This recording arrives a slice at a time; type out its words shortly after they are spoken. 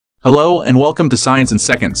Hello and welcome to Science in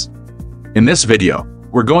Seconds. In this video,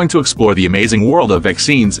 we're going to explore the amazing world of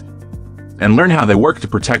vaccines and learn how they work to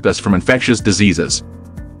protect us from infectious diseases.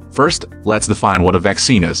 First, let's define what a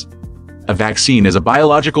vaccine is. A vaccine is a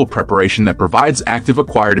biological preparation that provides active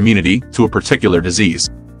acquired immunity to a particular disease.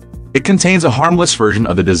 It contains a harmless version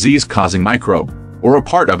of the disease-causing microbe, or a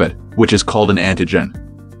part of it, which is called an antigen.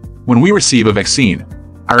 When we receive a vaccine,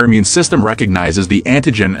 our immune system recognizes the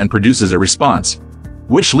antigen and produces a response,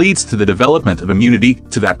 which leads to the development of immunity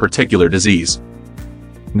to that particular disease.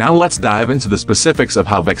 Now let's dive into the specifics of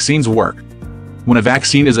how vaccines work. When a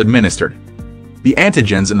vaccine is administered, the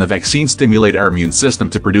antigens in the vaccine stimulate our immune system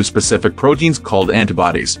to produce specific proteins called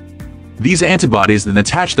antibodies. These antibodies then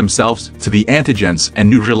attach themselves to the antigens and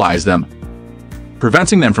neutralize them,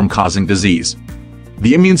 preventing them from causing disease.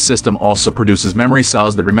 The immune system also produces memory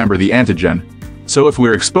cells that remember the antigen, so if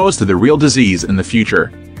we're exposed to the real disease in the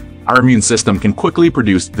future, our immune system can quickly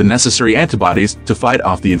produce the necessary antibodies to fight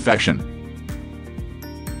off the infection.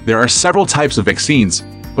 There are several types of vaccines,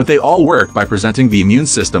 but they all work by presenting the immune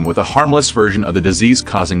system with a harmless version of the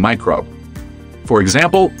disease-causing microbe. For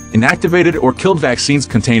example, inactivated or killed vaccines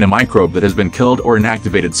contain a microbe that has been killed or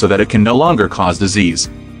inactivated so that it can no longer cause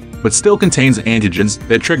disease, but still contains antigens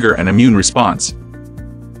that trigger an immune response.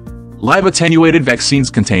 Live attenuated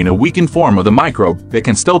vaccines contain a weakened form of the microbe that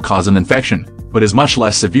can still cause an infection, but is much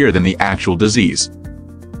less severe than the actual disease.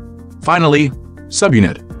 Finally,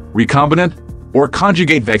 subunit, recombinant, or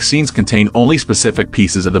conjugate vaccines contain only specific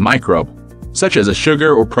pieces of the microbe, such as a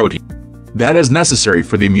sugar or protein, that is necessary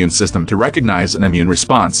for the immune system to recognize an immune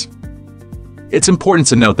response. It's important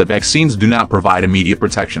to note that vaccines do not provide immediate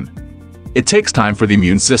protection. It takes time for the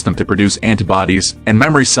immune system to produce antibodies and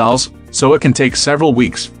memory cells, so it can take several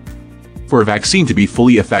weeks for a vaccine to be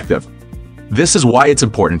fully effective. This is why it's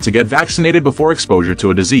important to get vaccinated before exposure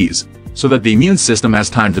to a disease, so that the immune system has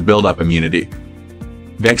time to build up immunity.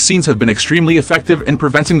 Vaccines have been extremely effective in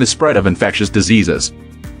preventing the spread of infectious diseases.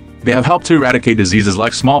 They have helped to eradicate diseases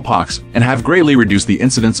like smallpox and have greatly reduced the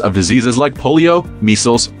incidence of diseases like polio,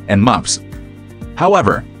 measles, and mumps.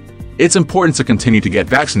 However, it's important to continue to get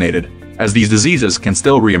vaccinated, as these diseases can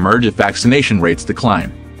still re-emerge if vaccination rates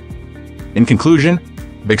decline. In conclusion,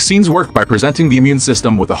 vaccines work by presenting the immune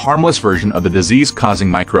system with a harmless version of the disease-causing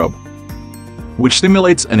microbe, which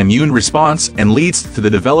stimulates an immune response and leads to the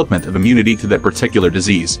development of immunity to that particular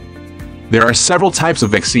disease. There are several types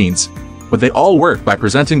of vaccines, but they all work by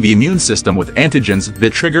presenting the immune system with antigens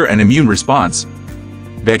that trigger an immune response.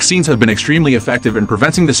 Vaccines have been extremely effective in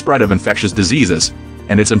preventing the spread of infectious diseases,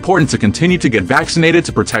 and it's important to continue to get vaccinated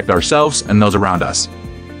to protect ourselves and those around us.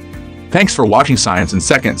 Thanks for watching Science in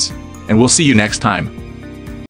Seconds, and we'll see you next time.